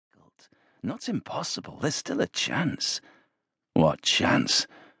Not impossible. There's still a chance. What chance?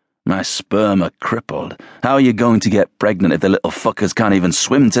 My sperm are crippled. How are you going to get pregnant if the little fuckers can't even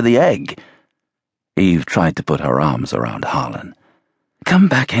swim to the egg? Eve tried to put her arms around Harlan. Come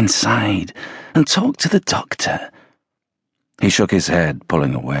back inside and talk to the doctor. He shook his head,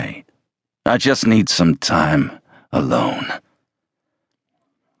 pulling away. I just need some time alone.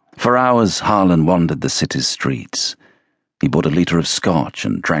 For hours, Harlan wandered the city's streets. He bought a litre of scotch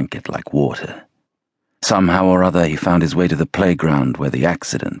and drank it like water. Somehow or other, he found his way to the playground where the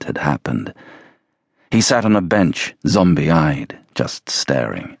accident had happened. He sat on a bench, zombie-eyed, just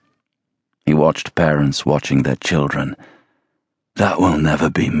staring. He watched parents watching their children. That will never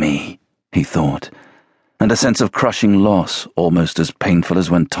be me, he thought, and a sense of crushing loss, almost as painful as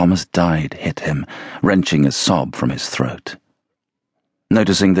when Thomas died, hit him, wrenching a sob from his throat.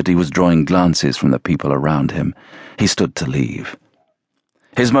 Noticing that he was drawing glances from the people around him, he stood to leave.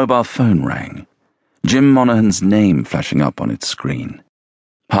 His mobile phone rang, Jim Monaghan's name flashing up on its screen.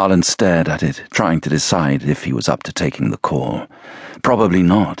 Harlan stared at it, trying to decide if he was up to taking the call. Probably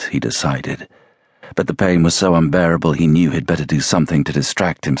not, he decided. But the pain was so unbearable he knew he'd better do something to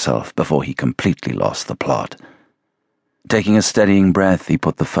distract himself before he completely lost the plot. Taking a steadying breath, he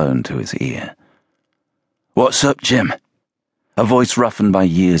put the phone to his ear. What's up, Jim? A voice roughened by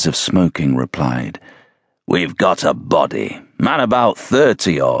years of smoking replied, We've got a body, man about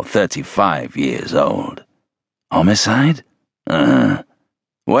 30 or 35 years old. Homicide?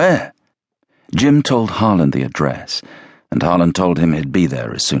 Where? Jim told Harlan the address, and Harlan told him he'd be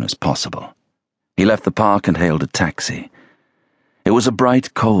there as soon as possible. He left the park and hailed a taxi. It was a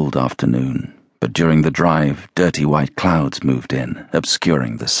bright, cold afternoon, but during the drive, dirty white clouds moved in,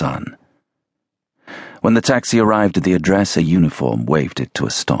 obscuring the sun. When the taxi arrived at the address, a uniform waved it to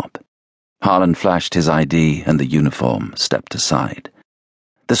a stop. Harlan flashed his ID and the uniform stepped aside.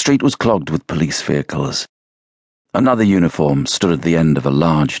 The street was clogged with police vehicles. Another uniform stood at the end of a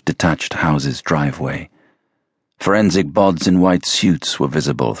large, detached house's driveway. Forensic bods in white suits were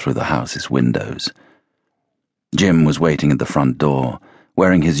visible through the house's windows. Jim was waiting at the front door,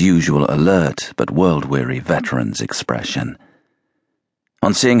 wearing his usual alert but world-weary veteran's expression.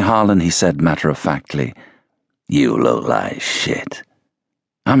 On seeing Harlan, he said matter-of-factly, You look like shit.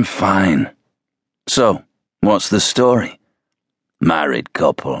 I'm fine. So, what's the story? Married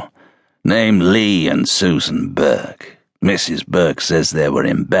couple. Named Lee and Susan Burke. Mrs. Burke says they were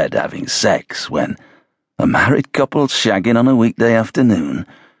in bed having sex when... A married couple shagging on a weekday afternoon?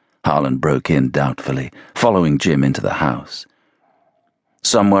 Harlan broke in doubtfully, following Jim into the house.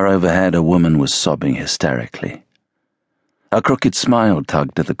 Somewhere overhead, a woman was sobbing hysterically. A crooked smile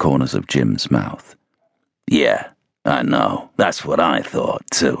tugged at the corners of Jim's mouth. Yeah, I know. That's what I thought,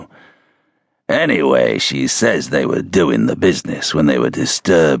 too. Anyway, she says they were doing the business when they were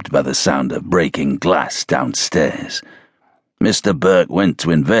disturbed by the sound of breaking glass downstairs. Mr. Burke went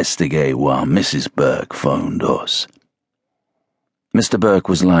to investigate while Mrs. Burke phoned us. Mr. Burke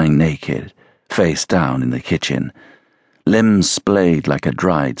was lying naked, face down in the kitchen, limbs splayed like a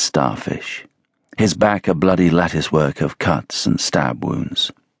dried starfish, his back a bloody latticework of cuts and stab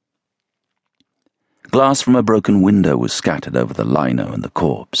wounds. Glass from a broken window was scattered over the lino and the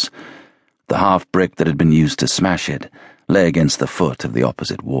corpse. The half-brick that had been used to smash it lay against the foot of the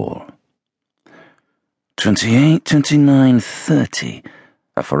opposite wall. 28, 29, 30,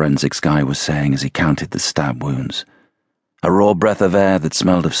 a forensics guy was saying as he counted the stab wounds. A raw breath of air that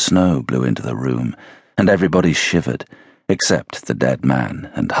smelled of snow blew into the room, and everybody shivered, except the dead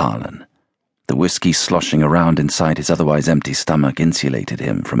man and Harlan. The whiskey sloshing around inside his otherwise empty stomach insulated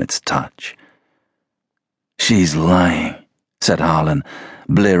him from its touch. She's lying, said Harlan,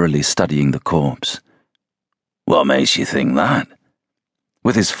 blearily studying the corpse. What makes you think that?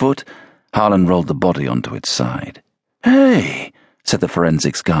 With his foot, Harlan rolled the body onto its side. Hey, said the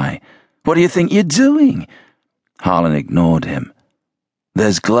forensics guy, what do you think you're doing? Harlan ignored him.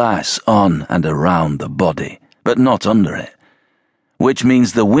 There's glass on and around the body, but not under it, which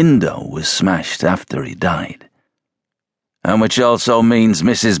means the window was smashed after he died. And which also means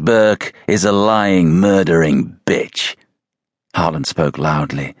Mrs. Burke is a lying, murdering bitch. Harlan spoke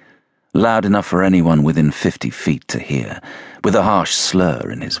loudly, loud enough for anyone within 50 feet to hear, with a harsh slur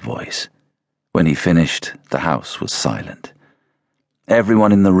in his voice. When he finished, the house was silent.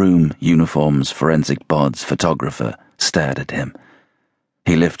 Everyone in the room, uniforms, forensic bods, photographer, stared at him.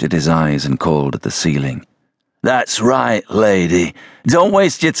 He lifted his eyes and called at the ceiling. That's right, lady. Don't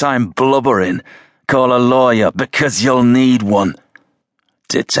waste your time blubbering. Call a lawyer, because you'll need one.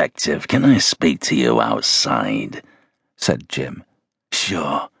 Detective, can I speak to you outside? Said Jim.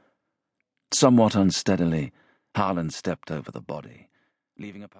 Sure. Somewhat unsteadily, Harlan stepped over the body, leaving a